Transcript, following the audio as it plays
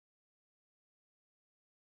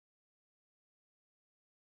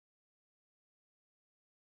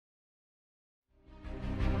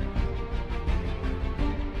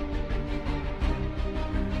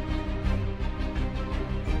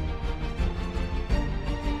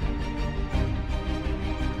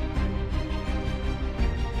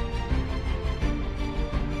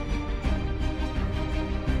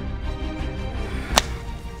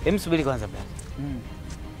Hem, subiri kwanza bwana.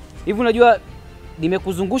 Hivi unajua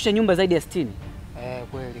nimekuzungusha nyumba zaidi ya 60?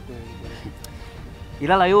 Kweli.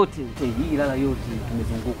 Ilala yote, hii Ilala yote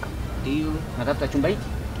tumezunguka. Ndio. Natafuta chumba hiki.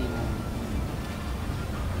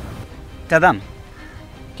 Tazama.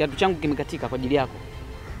 Kiatu changu kimekatika kwa ajili yako.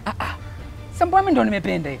 Sasa mimi ndo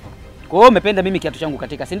nimependa hivyo. Kwa hiyo umependa mimi kiatu changu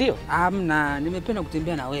katika, si ndio? Hamna, nimependa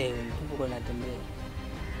kutembea na wewe. Tupo natembea.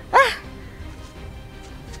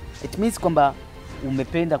 It means kwamba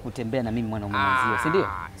umependa kutembea na mimi mwanaume mwenzio, si ndio?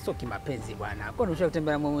 Sio kimapenzi bwana. Kwani unataka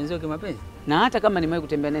kutembea na mwenzio kimapenzi? Na hata kama nimewahi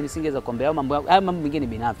kutembea naye nisingeweza kuombea mambo mengine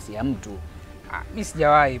binafsi ya mtu. Mimi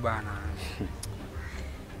sijawahi bwana.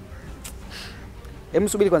 Hebu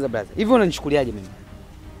subiri kwanza brother. Hivi unanichukuliaje mimi?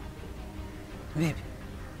 Vipi?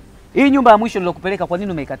 Hii nyumba ya mwisho nilokupeleka kwa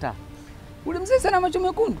nini umeikataa? Ule mzee sana macho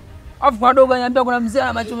mekundu. Alafu kwa dogo ananiambia kuna mzee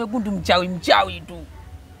ana macho mekundu mchawi tu.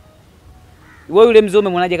 Wewe yule mzee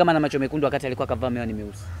umemwonaje kama ana macho mekundu wakati alikuwa kavaa miwani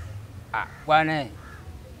meusi? Bwana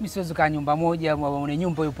mimi siwezi kaa nyumba moja, mwenye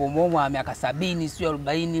nyumba yupo momo miaka 70 sio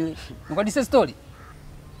 40. Nikadisa story.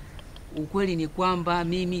 Ukweli ni kwamba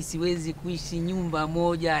mimi siwezi kuishi nyumba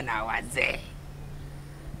moja na wazee.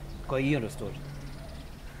 Kwa hiyo ndo story.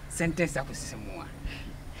 Sentence ya kusisimua.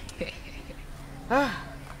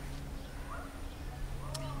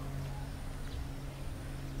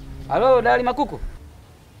 Halo, Dali Makuku.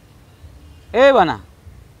 Bwana.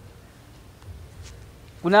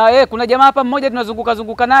 Kuna jamaa hapa mmoja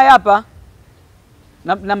tunazunguka naye hapa.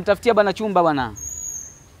 Namtafutia bwana chumba bwana.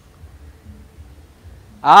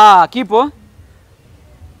 Kipo?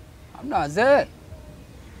 Hamna wazee.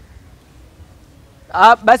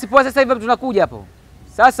 Basi poa, sasa hivi tunakuja hapo.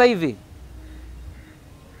 Sasa hivi.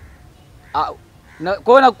 Kwa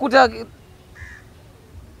hiyo nakukuta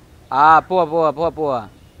poa.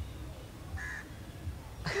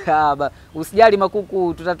 Usijali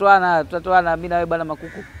Makuku, tutatoana mimi na wewe bwana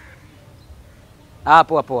Makuku.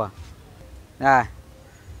 Poa.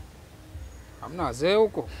 Hamna wazee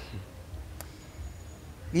huko.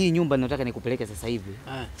 Hii nyumba ninataka nikupeleke sasa hivi.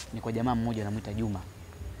 Ni kwa jamaa mmoja anamuita Juma.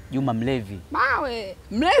 Juma mlevi. Mawe,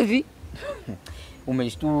 mlevi?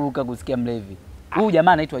 Umeshtuka kusikia mlevi. Huyu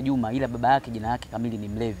jamaa anaitwa Juma ila baba yake jina lake kamili ni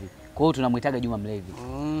Mlevi. Kwa hiyo tunamuitaga Juma Mlevi.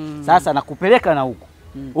 Sasa nakupeleka na huko.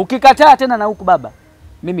 Ukikataa tena na huko baba,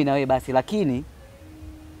 mimi na wewe basi, lakini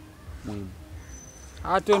muhimu.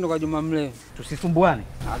 Twende kwa Juma Mlevi. Tusisumbuane.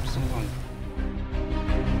 Tusisumbuane.